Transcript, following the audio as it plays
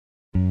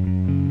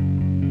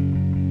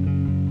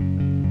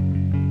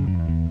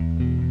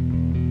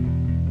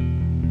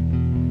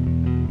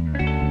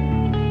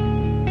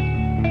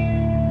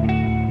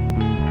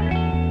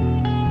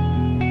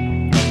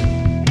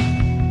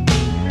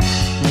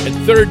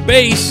third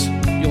base,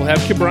 you'll have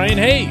Ke'Bryan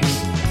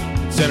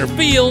Hayes. Center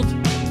field,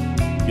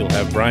 you'll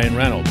have Brian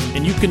Reynolds.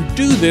 And you can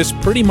do this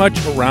pretty much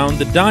around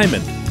the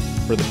diamond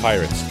for the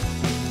Pirates.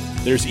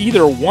 There's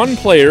either one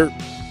player,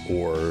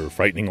 or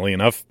frighteningly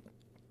enough,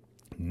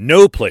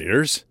 no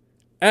players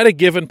at a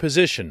given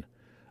position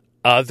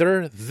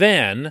other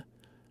than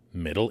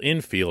middle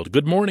infield.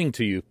 Good morning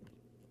to you.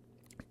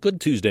 Good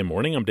Tuesday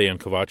morning. I'm Dan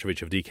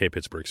Kovacevic of DK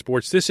Pittsburgh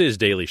Sports. This is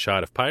Daily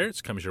Shot of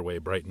Pirates. Comes your way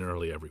bright and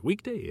early every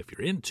weekday. If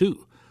you're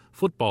into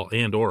football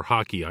and or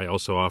hockey, I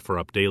also offer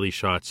up daily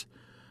shots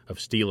of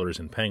Steelers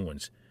and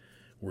Penguins,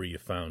 where you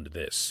found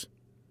this.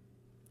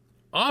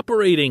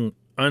 Operating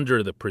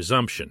under the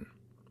presumption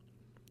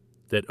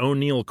that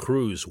O'Neal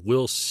Cruz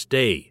will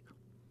stay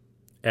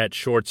at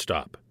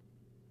shortstop,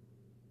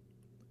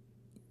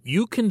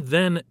 you can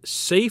then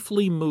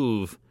safely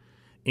move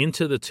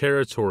into the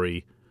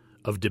territory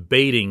of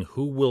debating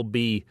who will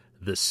be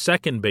the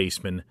second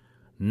baseman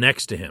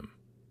next to him.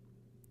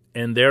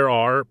 And there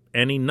are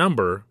any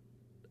number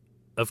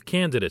of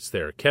candidates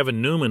there.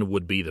 Kevin Newman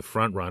would be the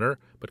front runner,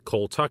 but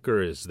Cole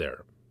Tucker is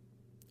there.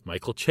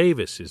 Michael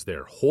Chavis is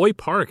there. Hoy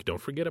Park, don't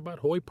forget about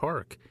Hoy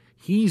Park.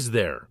 He's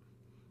there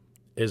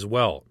as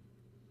well.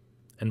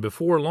 And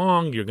before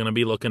long, you're going to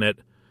be looking at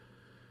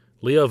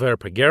Leo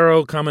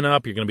Verpagero coming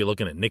up. You're going to be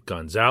looking at Nick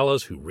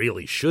Gonzalez, who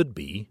really should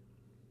be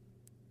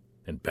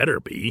and better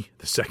be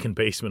the second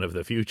baseman of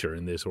the future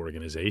in this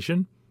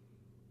organization.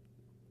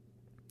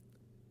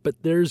 But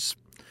there's,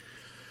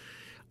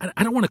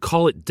 I don't want to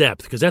call it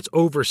depth, because that's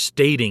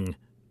overstating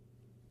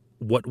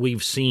what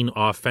we've seen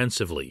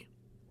offensively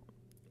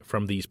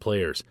from these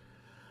players.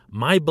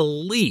 My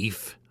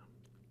belief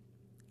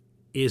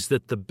is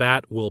that the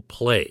bat will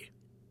play.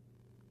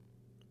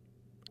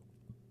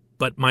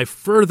 But my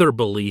further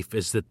belief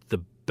is that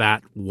the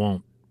bat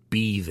won't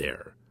be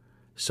there.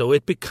 So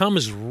it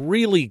becomes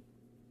really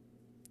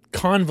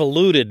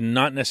convoluted,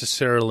 not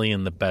necessarily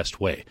in the best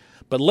way.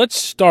 But let's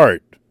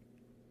start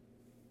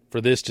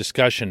for this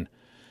discussion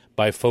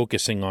by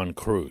focusing on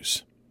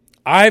Cruz.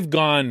 I've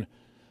gone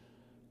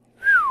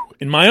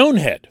in my own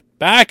head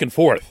back and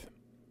forth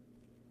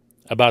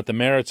about the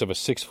merits of a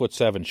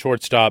 6'7"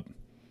 shortstop.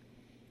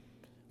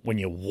 When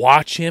you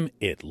watch him,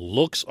 it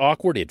looks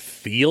awkward, it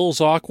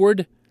feels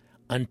awkward,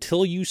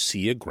 until you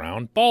see a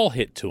ground ball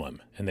hit to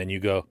him. And then you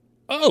go,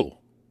 oh,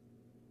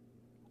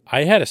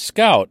 I had a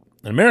scout,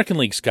 an American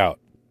League scout.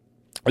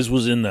 This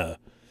was in the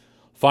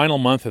final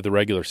month of the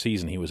regular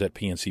season. He was at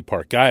PNC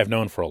Park. Guy I've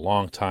known for a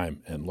long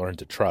time and learned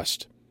to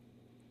trust.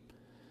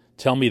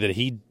 Tell me that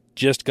he'd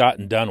just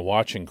gotten done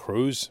watching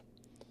Cruz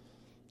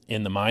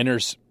in the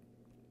minors,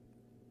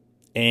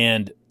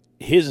 and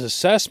his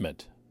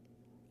assessment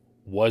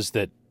was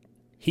that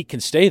he can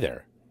stay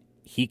there.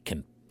 He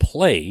can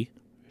play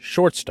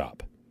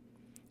shortstop.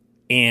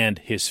 And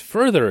his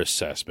further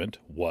assessment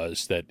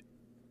was that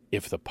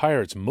if the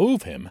Pirates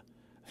move him,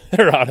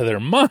 they're out of their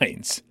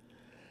minds.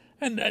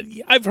 And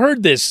I've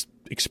heard this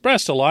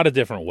expressed a lot of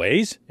different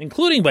ways,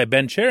 including by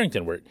Ben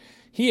Cherington, where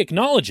he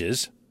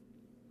acknowledges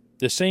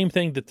the same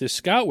thing that this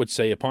scout would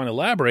say upon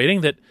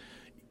elaborating, that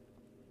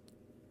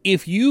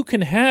if you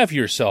can have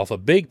yourself a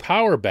big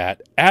power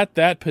bat at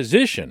that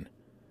position,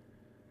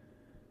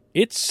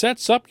 it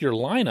sets up your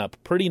lineup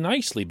pretty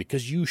nicely,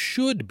 because you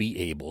should be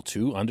able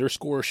to,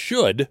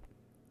 _should,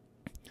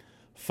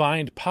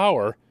 find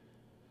power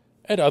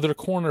at other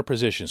corner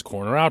positions,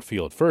 corner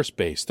outfield, first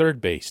base,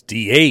 third base,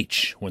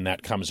 DH when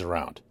that comes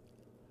around.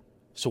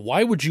 So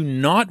why would you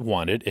not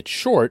want it at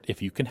short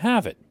if you can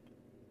have it?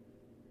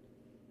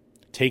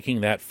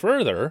 Taking that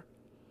further,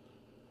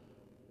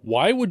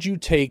 why would you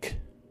take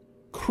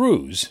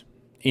Cruz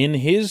in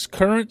his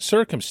current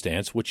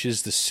circumstance, which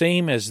is the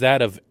same as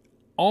that of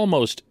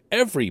almost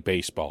every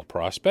baseball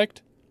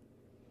prospect,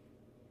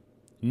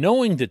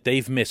 knowing that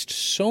they've missed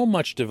so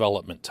much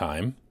development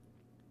time,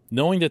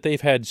 knowing that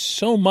they've had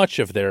so much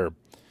of their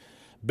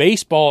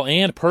baseball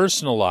and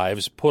personal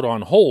lives put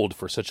on hold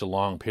for such a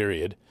long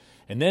period,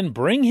 and then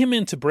bring him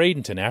into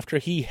Bradenton after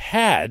he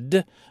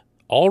had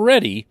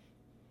already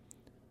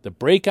the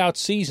breakout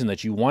season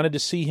that you wanted to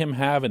see him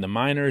have in the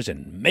minors,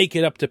 and make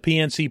it up to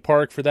PNC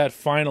Park for that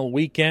final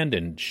weekend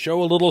and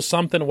show a little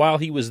something while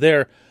he was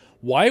there.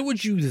 Why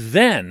would you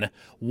then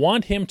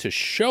want him to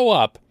show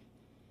up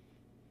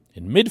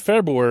in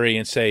mid-February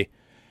and say,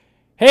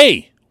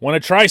 hey, want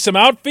to try some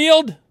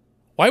outfield?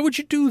 Why would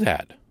you do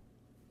that?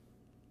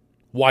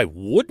 Why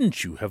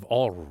wouldn't you have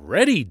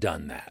already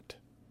done that?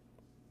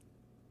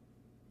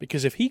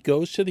 Because if he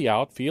goes to the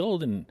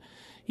outfield, and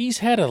he's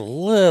had a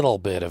little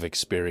bit of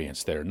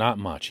experience there, not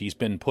much. He's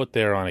been put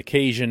there on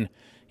occasion.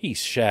 He's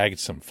shagged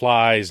some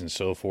flies and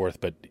so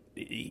forth, but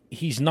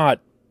he's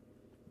not,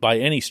 by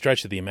any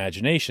stretch of the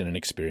imagination, an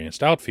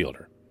experienced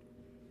outfielder.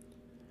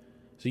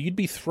 So you'd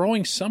be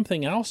throwing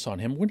something else on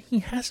him when he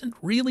hasn't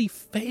really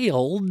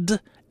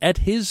failed at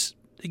his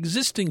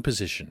existing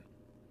position.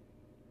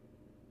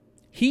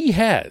 He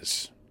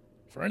has,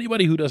 for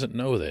anybody who doesn't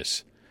know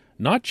this,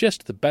 not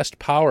just the best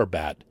power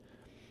bat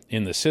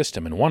in the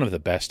system and one of the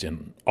best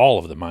in all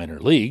of the minor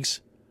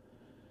leagues,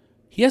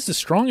 he has the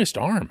strongest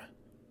arm.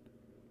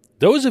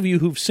 Those of you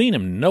who've seen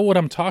him know what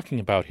I'm talking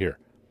about here.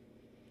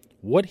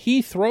 What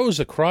he throws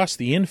across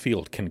the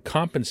infield can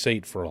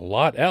compensate for a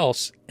lot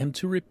else, and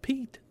to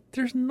repeat,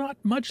 there's not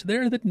much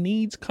there that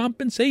needs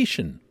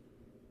compensation.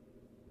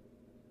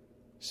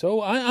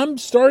 So I'm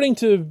starting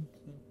to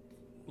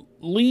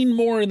lean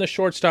more in the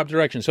shortstop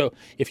direction. So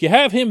if you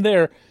have him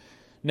there,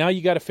 now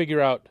you got to figure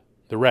out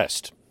the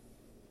rest.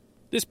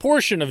 This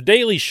portion of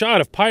Daily Shot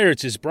of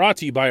Pirates is brought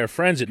to you by our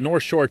friends at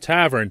North Shore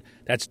Tavern.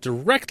 That's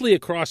directly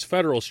across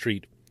Federal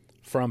Street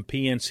from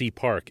PNC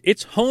Park.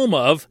 It's home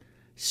of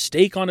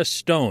Steak on a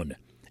Stone,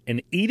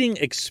 an eating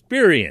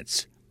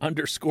experience,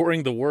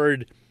 underscoring the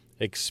word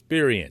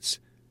experience.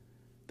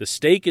 The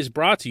steak is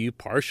brought to you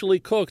partially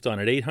cooked on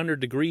an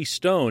 800-degree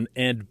stone,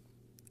 and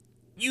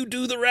you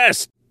do the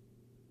rest.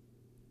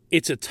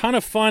 It's a ton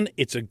of fun,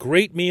 it's a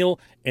great meal,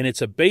 and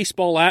it's a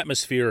baseball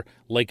atmosphere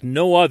like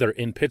no other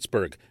in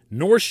Pittsburgh.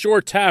 North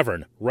Shore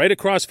Tavern, right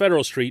across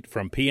Federal Street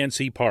from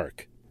PNC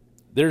Park.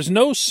 There's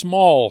no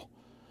small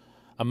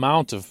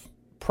amount of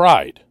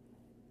pride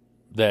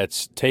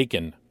that's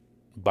taken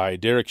by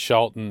Derek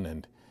Shelton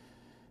and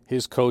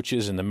his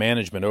coaches and the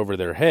management over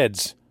their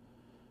heads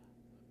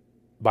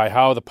by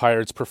how the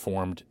Pirates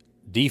performed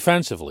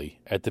defensively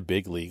at the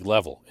big league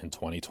level in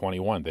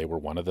 2021. They were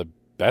one of the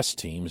best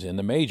teams in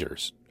the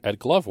majors at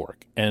glove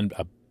work. And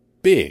a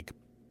big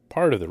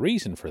part of the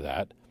reason for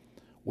that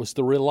was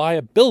the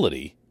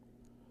reliability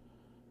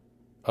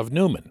of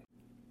Newman.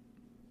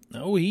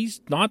 No,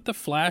 he's not the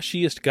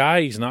flashiest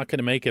guy. He's not going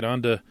to make it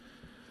onto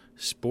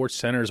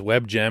SportsCenter's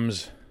Web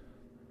Gems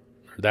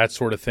or that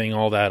sort of thing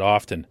all that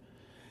often.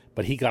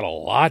 But he got a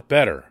lot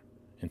better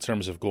in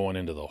terms of going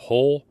into the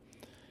hole.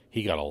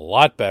 He got a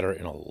lot better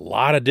in a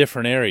lot of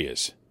different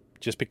areas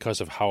just because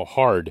of how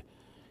hard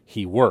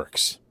he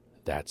works.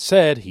 That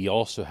said, he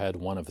also had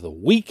one of the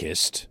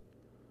weakest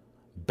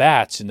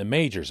bats in the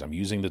majors. I'm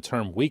using the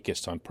term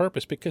weakest on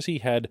purpose because he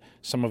had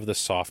some of the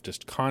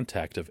softest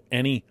contact of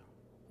any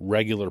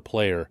regular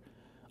player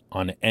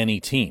on any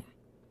team.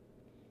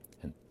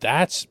 And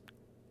that's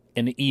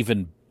an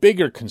even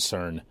bigger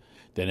concern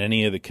than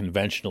any of the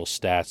conventional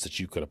stats that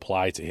you could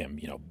apply to him,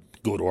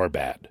 good or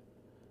bad.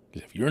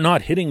 Because if you're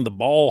not hitting the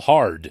ball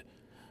hard,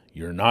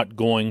 you're not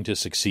going to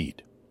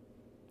succeed.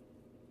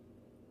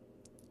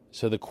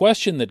 So the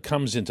question that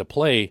comes into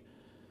play,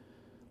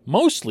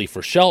 mostly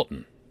for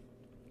Shelton,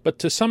 but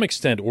to some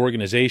extent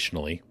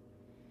organizationally,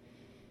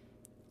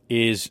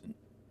 is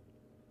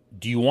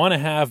do you want to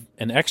have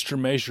an extra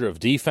measure of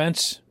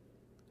defense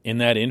in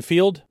that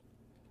infield?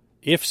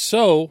 If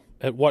so,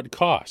 at what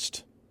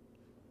cost?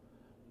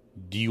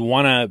 Do you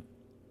want to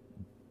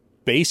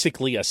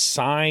basically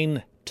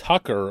assign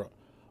Tucker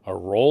a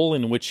role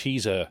in which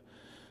he's a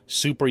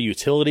super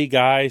utility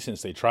guy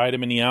since they tried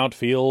him in the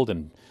outfield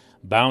and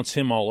bounce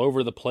him all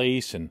over the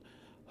place and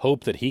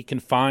hope that he can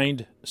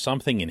find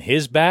something in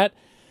his bat?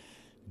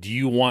 Do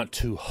you want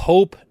to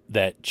hope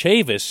that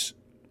Chavis,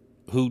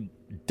 who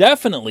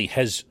definitely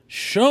has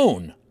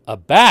shown a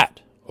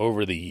bat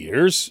over the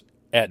years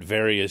at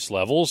various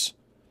levels,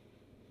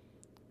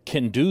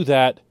 can do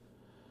that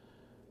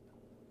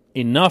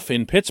enough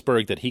in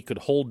Pittsburgh that he could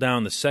hold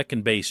down the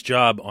second base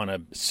job on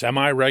a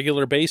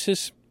semi-regular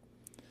basis?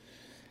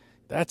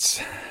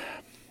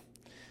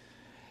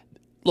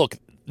 Look,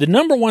 the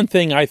number one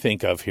thing I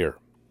think of here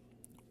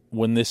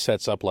when this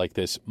sets up like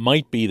this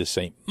might be the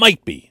same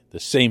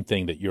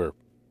thing that you're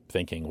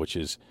thinking, which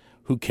is,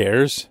 who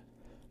cares?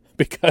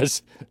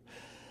 Because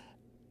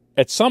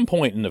at some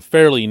point in the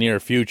fairly near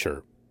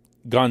future,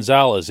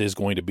 Gonzalez is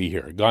going to be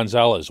here.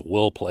 Gonzalez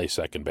will play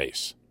second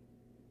base.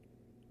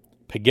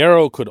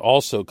 Peguero could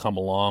also come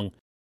along,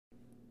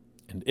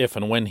 and if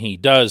and when he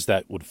does,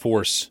 that would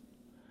force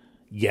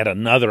yet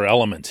another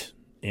element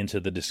into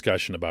the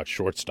discussion about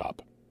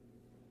shortstop.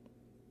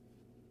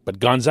 But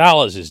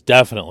Gonzalez is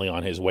definitely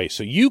on his way.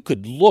 So you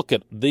could look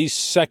at these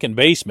second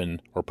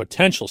basemen or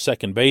potential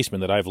second basemen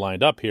that I've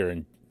lined up here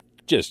and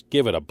just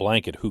give it a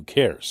blanket, who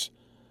cares?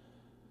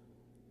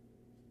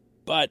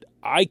 But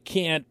I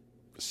can't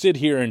sit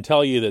here and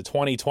tell you that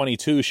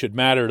 2022 should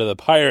matter to the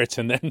Pirates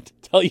and then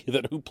tell you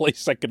that who plays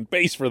second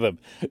base for them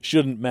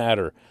shouldn't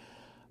matter.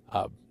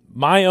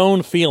 My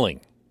own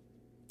feeling,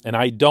 and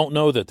I don't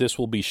know that this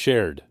will be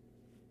shared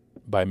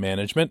by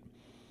management,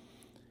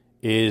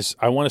 is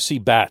I want to see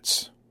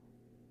bats.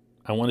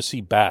 I want to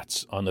see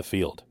bats on the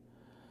field.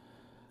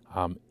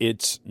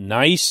 It's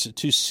nice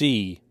to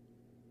see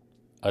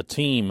a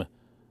team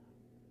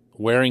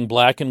wearing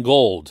black and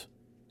gold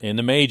in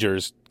the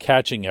majors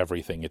catching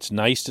everything. It's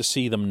nice to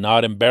see them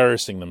not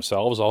embarrassing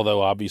themselves,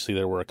 although obviously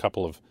there were a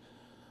couple of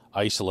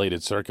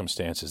isolated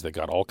circumstances that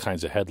got all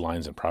kinds of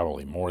headlines and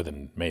probably more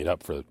than made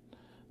up for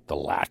the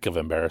lack of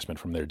embarrassment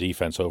from their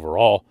defense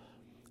overall.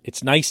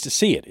 It's nice to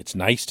see it. It's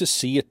nice to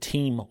see a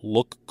team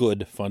look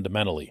good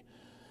fundamentally.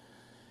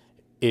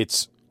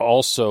 It's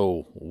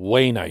also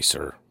way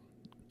nicer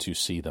to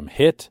see them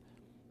hit,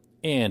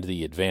 and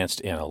the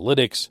advanced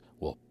analytics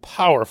will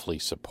powerfully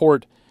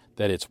support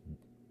that it's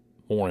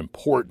more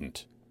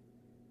important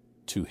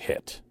to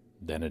hit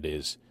than it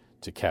is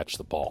to catch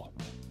the ball.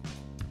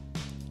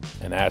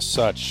 And as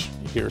such,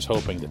 here's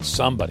hoping that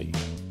somebody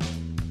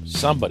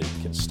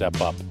can step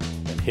up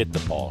and hit the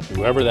ball.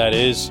 Whoever that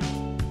is,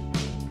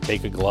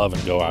 take a glove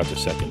and go out to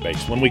second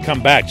base. When we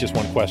come back, just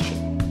one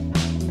question.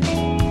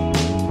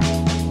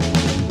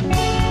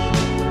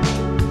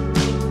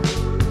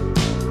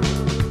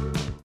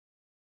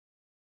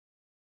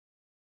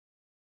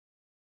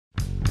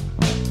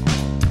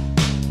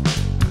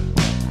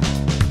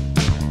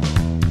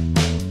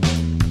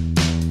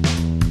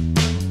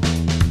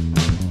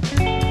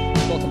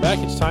 Welcome back.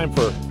 It's time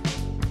for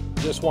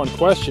just one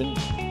question.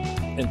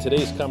 And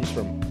today's comes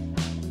from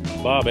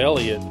Bob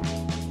Elliott,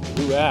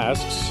 who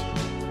asks,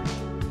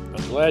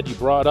 I'm glad you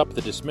brought up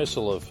the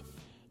dismissal of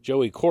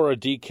Joey Cora,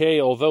 DK.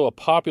 Although a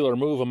popular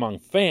move among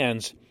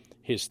fans,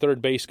 his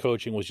third base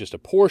coaching was just a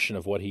portion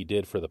of what he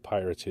did for the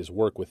Pirates. His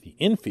work with the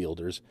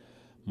infielders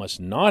must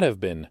not have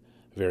been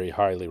very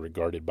highly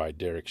regarded by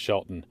Derek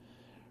Shelton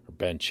or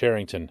Ben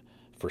Cherington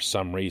for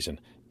some reason.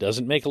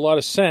 Doesn't make a lot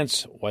of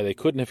sense why they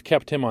couldn't have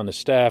kept him on the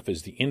staff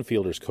as the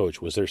infielders coach.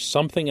 Was there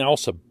something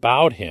else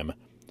about him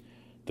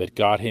that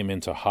got him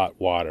into hot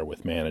water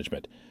with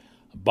management?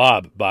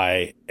 Bob,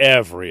 by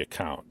every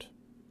account,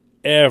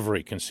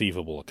 every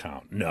conceivable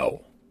account,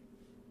 no.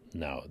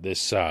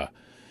 This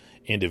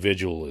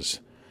individual is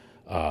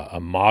a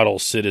model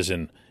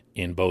citizen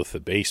in both the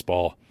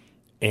baseball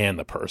and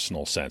the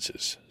personal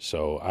senses.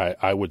 So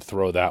I would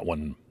throw that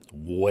one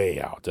way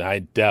out. I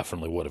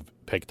definitely would have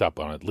picked up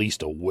on at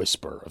least a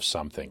whisper of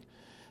something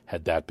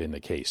had that been the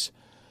case.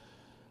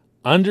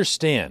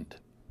 Understand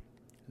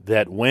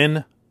that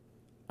when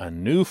a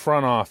new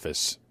front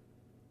office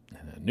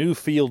and a new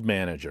field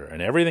manager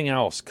and everything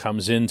else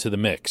comes into the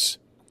mix,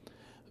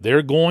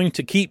 they're going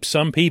to keep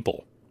some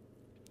people.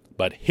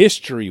 But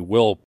history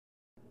will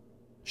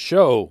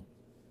show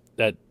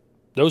that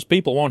those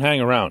people won't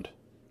hang around.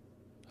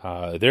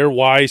 They're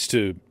wise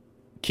to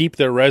keep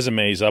their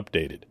resumes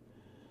updated.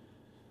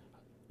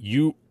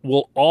 You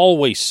will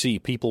always see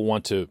people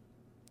want to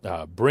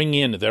bring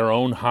in their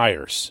own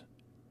hires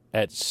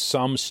at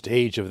some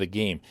stage of the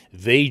game.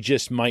 They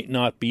just might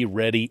not be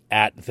ready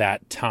at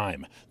that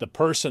time. The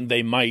person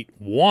they might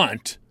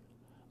want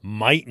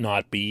might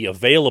not be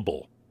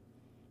available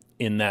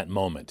in that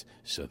moment.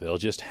 So they'll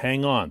just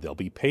hang on. They'll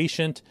be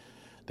patient.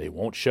 They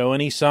won't show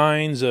any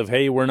signs of,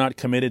 hey, we're not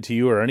committed to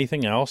you or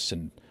anything else,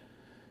 and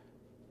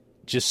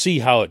just see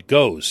how it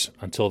goes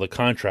until the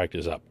contract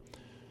is up.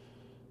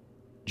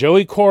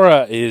 Joey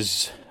Cora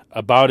is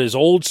about as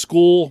old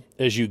school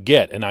as you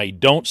get, and I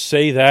don't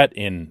say that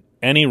in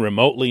any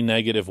remotely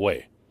negative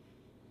way.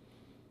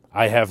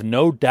 I have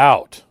no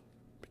doubt,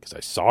 because I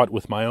saw it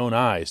with my own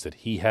eyes, that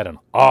he had an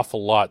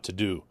awful lot to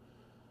do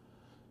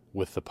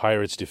with the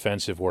Pirates'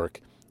 defensive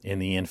work in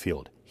the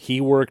infield.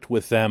 He worked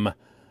with them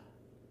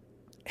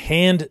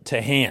hand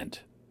to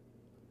hand.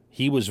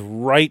 He was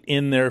right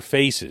in their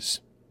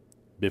faces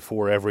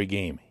before every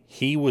game.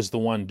 He was the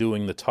one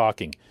doing the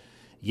talking.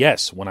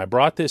 Yes, when I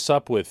brought this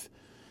up with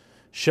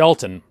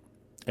Shelton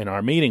in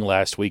our meeting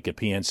last week at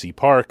PNC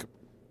Park,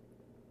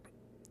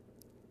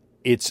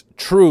 it's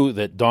true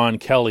that Don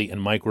Kelly and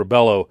Mike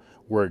Ribello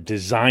were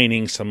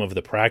designing some of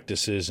the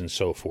practices and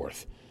so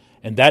forth.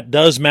 And that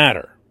does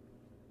matter.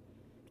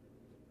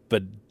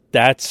 But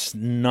that's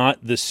not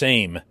the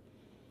same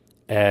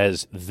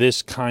as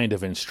this kind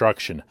of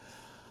instruction.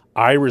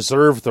 I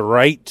reserve the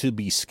right to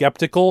be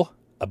skeptical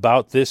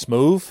about this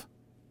move.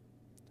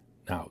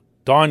 Now,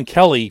 Don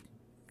Kelly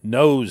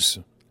knows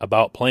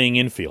about playing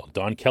infield.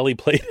 Don Kelly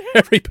played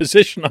every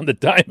position on the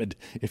diamond,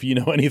 if you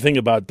know anything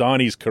about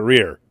Donnie's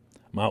career,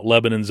 Mount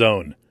Lebanon's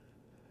own.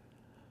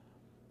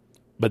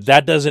 But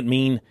that doesn't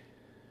mean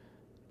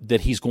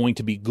that he's going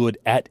to be good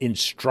at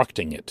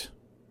instructing it.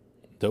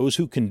 Those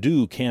who can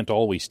do can't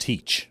always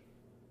teach.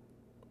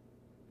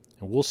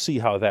 And we'll see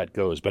how that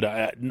goes. But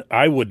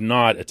I would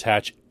not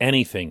attach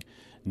anything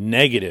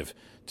negative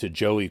to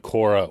Joey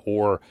Cora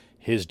or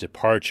his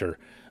departure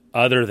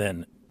other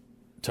than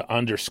to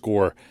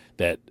underscore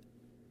that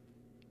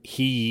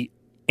he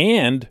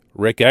and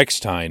Rick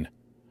Eckstein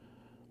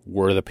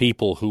were the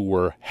people who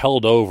were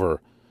held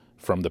over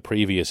from the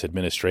previous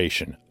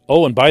administration.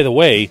 Oh, and by the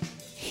way,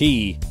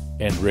 he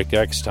and Rick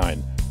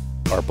Eckstein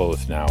are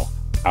both now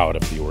out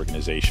of the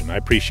organization. I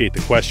appreciate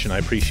the question. I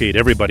appreciate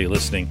everybody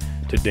listening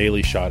to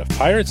Daily Shot of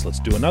Pirates. Let's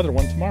do another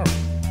one tomorrow.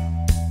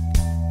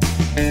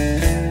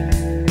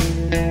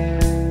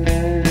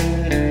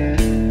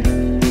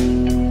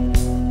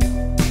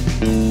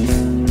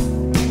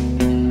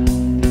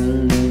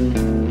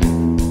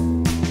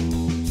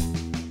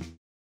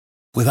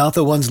 Without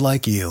the ones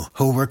like you,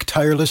 who work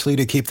tirelessly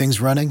to keep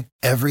things running,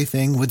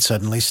 everything would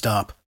suddenly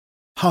stop.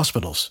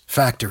 Hospitals,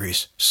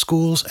 factories,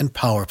 schools, and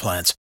power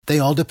plants, they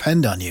all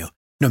depend on you.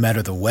 No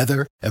matter the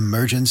weather,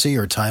 emergency,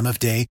 or time of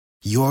day,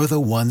 you're the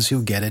ones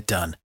who get it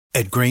done.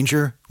 At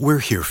Grainger, we're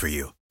here for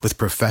you with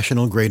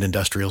professional-grade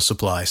industrial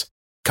supplies.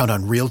 Count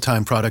on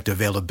real-time product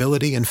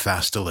availability and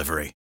fast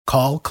delivery.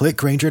 Call, click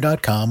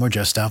Grainger.com, or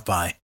just stop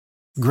by.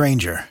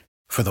 Grainger,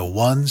 for the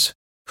ones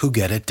who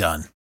get it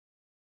done.